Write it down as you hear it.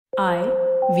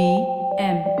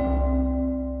IVM.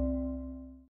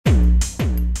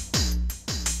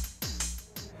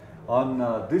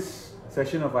 On this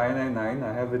session of I99,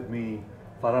 I have with me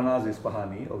Farnaz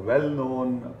Ispahani, a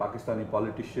well-known Pakistani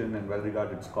politician and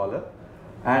well-regarded scholar.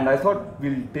 And I thought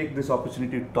we'll take this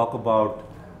opportunity to talk about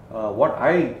what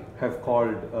I have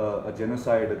called a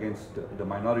genocide against the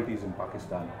minorities in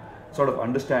Pakistan. Sort of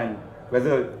understand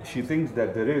whether she thinks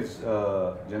that there is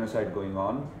genocide going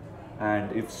on,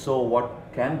 and if so, what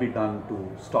can be done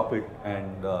to stop it and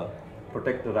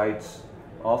protect the rights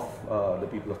of the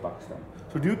people of Pakistan.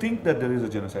 So do you think that there is a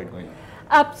genocide going on?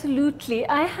 Absolutely.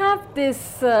 I have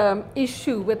this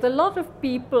issue with a lot of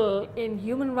people in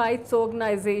human rights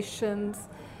organizations,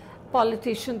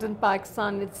 politicians in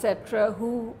Pakistan, etc.,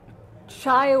 who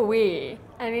shy away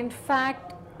and in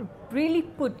fact really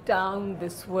put down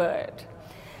this word.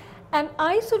 And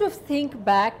I sort of think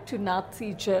back to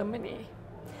Nazi Germany.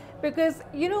 Because,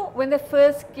 you know, when they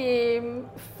first came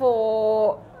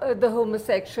for the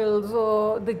homosexuals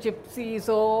or the gypsies,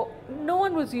 or no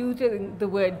one was using the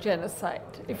word genocide,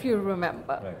 if you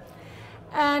remember. Right.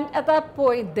 And at that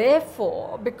point,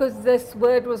 therefore, because this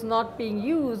word was not being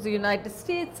used, the United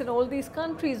States and all these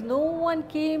countries, no one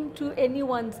came to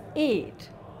anyone's aid.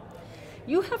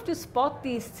 You have to spot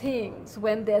these things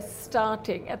when they're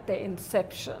starting at their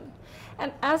inception.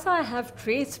 And as I have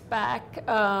traced back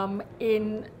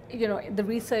in the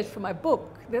research for my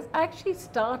book, this actually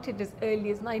started as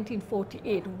early as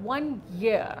 1948, 1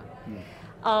 year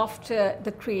after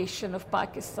the creation of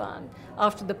Pakistan,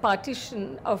 after the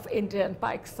partition of India and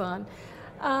Pakistan.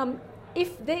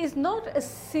 If there is not a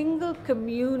single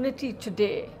community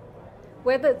today,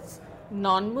 whether it's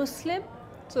non-Muslim,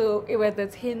 so whether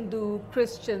it's Hindu,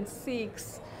 Christian,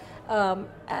 Sikhs,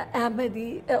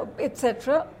 Ahmadi,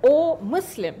 etc., or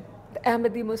Muslim, the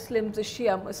Ahmadi Muslims, the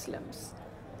Shia Muslims,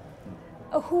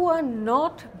 who are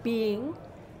not being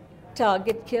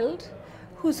target killed,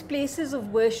 whose places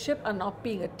of worship are not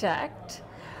being attacked,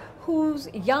 whose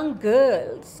young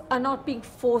girls are not being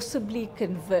forcibly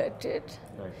converted.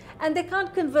 Right. And they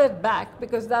can't convert back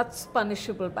because that's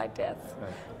punishable by death.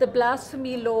 Right. The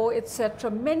blasphemy law,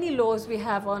 etc., many laws we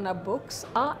have on our books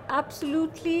are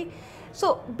absolutely.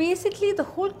 So basically, the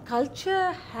whole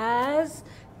culture has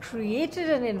created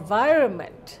an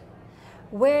environment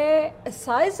where a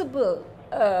sizable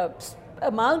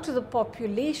amount of the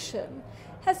population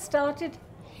has started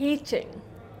hating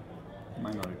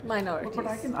minorities. But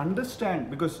I can understand,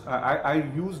 because I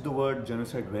use the word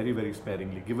genocide very, very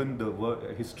sparingly, given the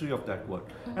history of that word.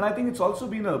 And I think it's also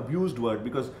been an abused word,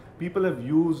 because people have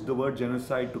used the word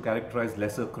genocide to characterize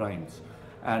lesser crimes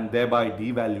and thereby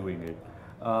devaluing it.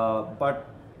 But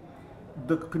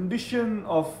the condition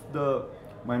of the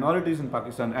minorities in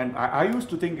Pakistan, and I used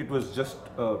to think it was just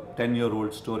a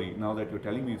 10-year-old story. Now that you're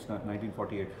telling me it's not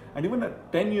 1948, and even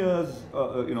at 10 years,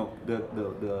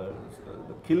 the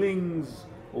killings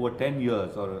over 10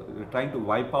 years, or trying to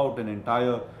wipe out an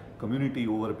entire community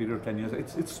over a period of 10 years,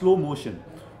 it's slow motion.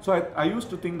 So I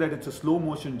used to think that it's a slow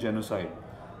motion genocide.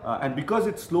 And because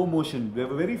it's slow motion, there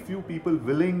were very few people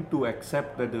willing to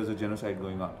accept that there's a genocide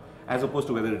going on, as opposed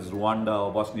to whether it's Rwanda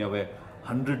or Bosnia, where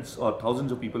hundreds or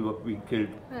thousands of people were being killed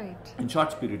in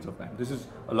short periods of time. This is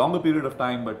a longer period of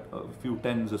time, but a few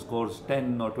tens, scores,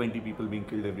 10 or 20 people being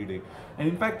killed every day. And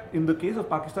in fact, in the case of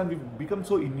Pakistan, we've become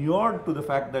so inured to the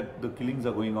fact that the killings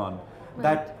are going on,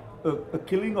 that a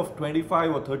killing of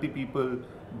 25 or 30 people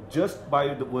just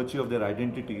by the virtue of their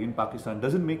identity in Pakistan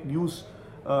doesn't make news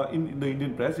in the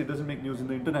Indian press, it doesn't make news in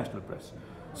the international press.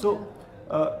 So,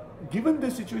 given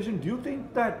this situation, do you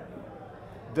think that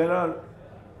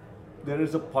there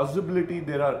is a possibility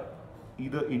there are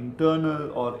either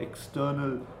internal or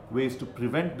external ways to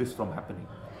prevent this from happening,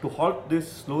 to halt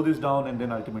this, slow this down, and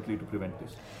then ultimately to prevent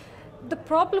this? The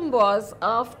problem was,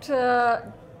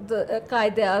 after the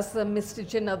Quaid-e-Azam, Mr.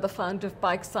 Jinnah, the founder of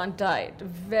Pakistan, died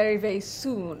very, very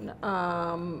soon,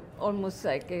 almost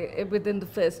like within the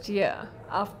first year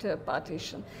after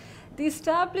partition. The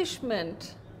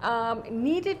establishment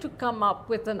needed to come up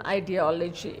with an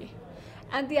ideology.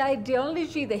 And the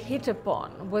ideology they hit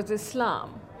upon was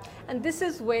Islam. And this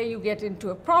is where you get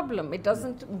into a problem. It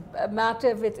doesn't matter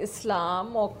if it's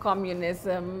Islam or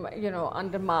communism,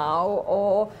 under Mao,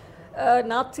 or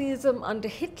Nazism under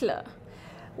Hitler.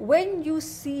 When you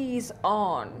seize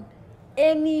on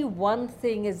any one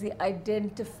thing as the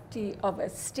identity of a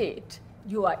state,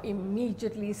 you are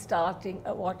immediately starting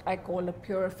what I call a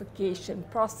purification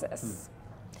process.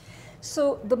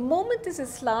 So the moment this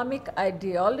Islamic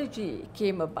ideology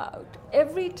came about,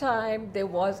 every time there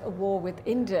was a war with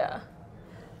India,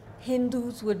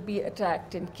 Hindus would be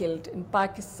attacked and killed in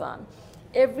Pakistan.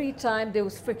 every time there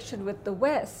was friction with the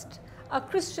West, our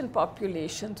Christian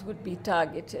populations would be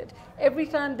targeted. Every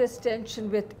time there's tension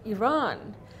with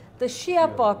Iran, the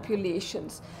Shia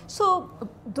populations. So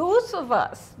those of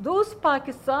us, those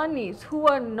Pakistanis who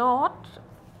are not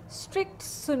strict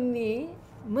Sunni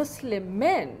Muslim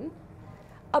men,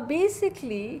 are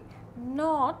basically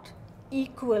not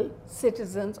equal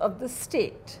citizens of the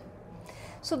state.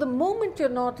 So the moment you're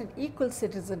not an equal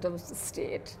citizen of the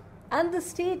state, and the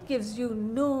state gives you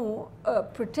no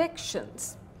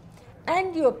protections,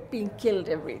 and you're being killed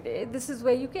every day, this is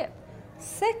where you get.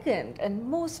 Second and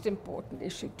most important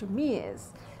issue to me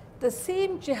is the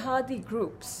same jihadi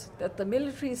groups that the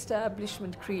military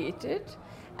establishment created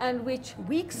and which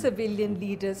weak civilian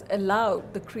leaders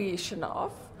allowed the creation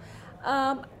of,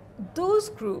 those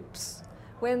groups,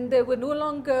 when they were no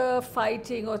longer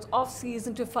fighting or it's off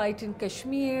season to fight in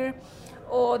Kashmir,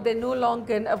 or they're no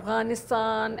longer in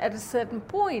Afghanistan at a certain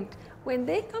point, when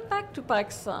they come back to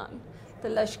Pakistan, the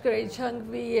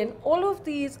Lashkar-e-Jhangvi and all of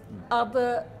these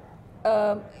other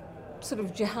sort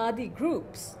of jihadi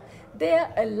groups,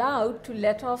 they're allowed to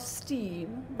let off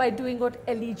steam by doing what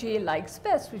LEJ likes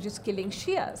best, which is killing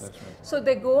Shias. That's right. So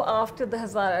they go after the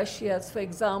Hazara Shias, for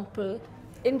example,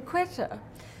 in Quetta.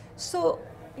 So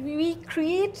we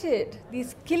created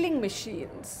these killing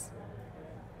machines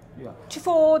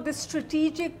for the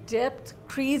strategic depth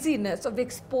craziness of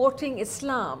exporting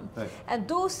Islam. Right. And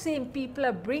those same people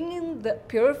are bringing the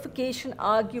purification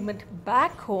argument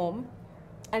back home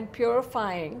and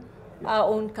purifying our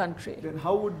own country. Then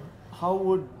how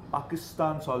would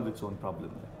Pakistan solve its own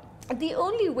problem? The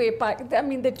only way, I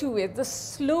mean, the two ways. The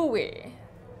slow way,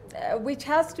 which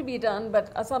has to be done,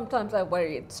 but sometimes I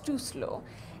worry it's too slow,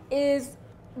 is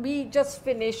we just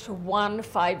finished one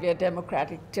 5-year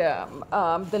democratic term,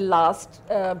 the last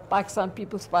Pakistan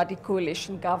People's Party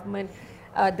coalition government.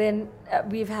 Then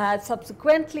we've had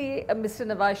subsequently Mr.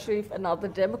 Nawaz Sharif, another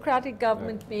democratic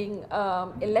government being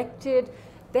elected.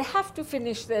 They have to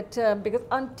finish their term because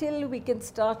until we can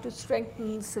start to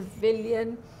strengthen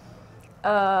civilian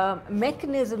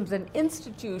mechanisms and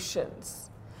institutions,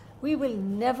 we will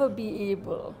never be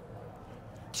able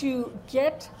to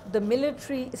get the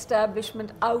military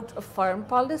establishment out of foreign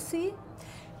policy,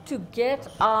 to get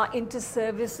our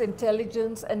inter-service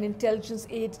intelligence and intelligence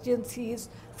agencies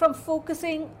from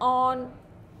focusing on,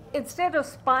 instead of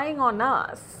spying on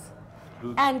us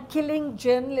and killing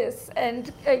journalists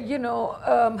and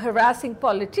harassing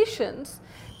politicians,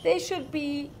 they should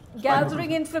be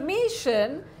gathering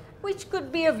information which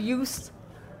could be of use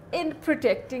in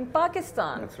protecting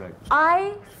Pakistan. That's right.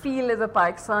 I feel as a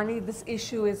Pakistani, this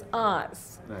issue is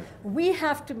ours. Right. We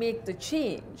have to make the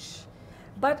change.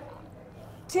 But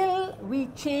till we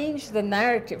change the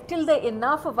narrative, till there are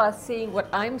enough of us saying what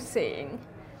I'm saying.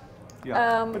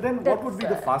 But then what would be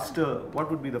the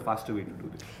faster way to do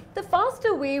this? The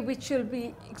faster way, which will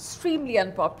be extremely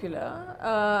unpopular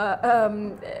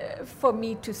for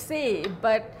me to say,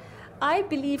 but I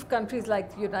believe countries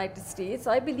like the United States,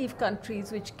 I believe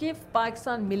countries which give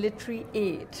Pakistan military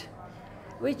aid,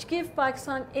 which give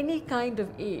Pakistan any kind of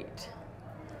aid,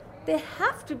 there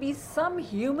have to be some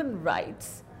human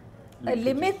rights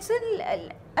limits.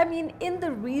 I mean, in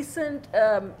the recent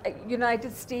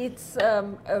United States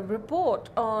report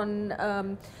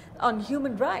on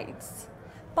human rights,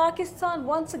 Pakistan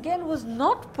once again was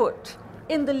not put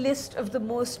in the list of the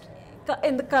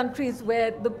countries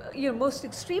where the most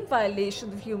extreme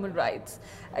violations of human rights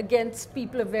against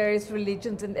people of various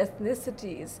religions and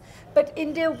ethnicities. But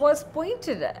India was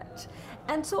pointed at.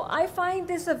 And so I find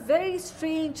this a very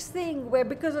strange thing where,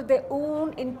 because of their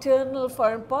own internal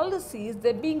foreign policies,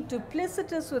 they're being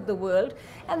duplicitous with the world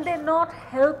and they're not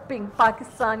helping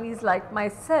Pakistanis like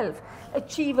myself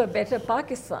achieve a better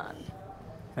Pakistan.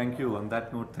 Thank you. On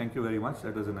that note, thank you very much.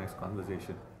 That was a nice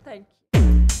conversation. Thank you.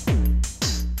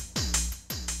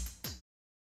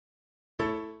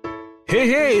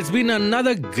 Hey, it's been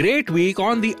another great week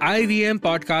on the IVM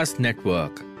Podcast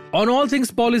Network. On All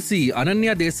Things Policy,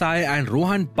 Ananya Desai and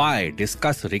Rohan Pai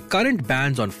discuss recurrent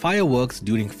bans on fireworks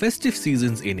during festive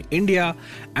seasons in India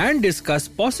and discuss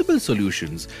possible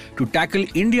solutions to tackle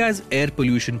India's air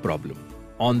pollution problem.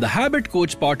 On the Habit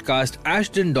Coach podcast,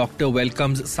 Ashton Doctor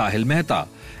welcomes Sahil Mehta,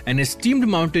 an esteemed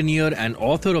mountaineer and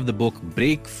author of the book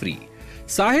Break Free.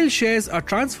 Sahil shares a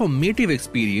transformative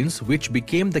experience which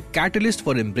became the catalyst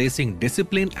for embracing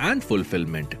discipline and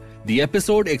fulfillment. The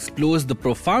episode explores the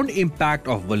profound impact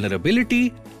of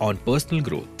vulnerability on personal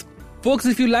growth. Folks,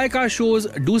 if you like our shows,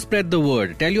 do spread the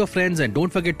word. Tell your friends and don't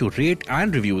forget to rate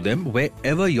and review them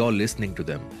wherever you're listening to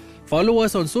them. Follow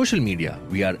us on social media.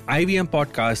 We are IVM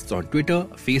Podcasts on Twitter,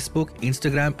 Facebook,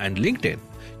 Instagram and LinkedIn.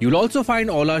 You'll also find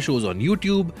all our shows on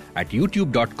YouTube at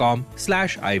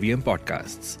youtube.com/IVM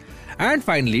Podcasts. And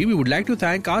finally, we would like to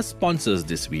thank our sponsors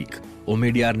this week: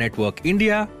 Omidyar Network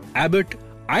India, Abbott,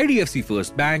 IDFC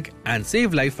First Bank, and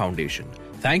Save Life Foundation.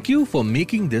 Thank you for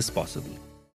making this possible.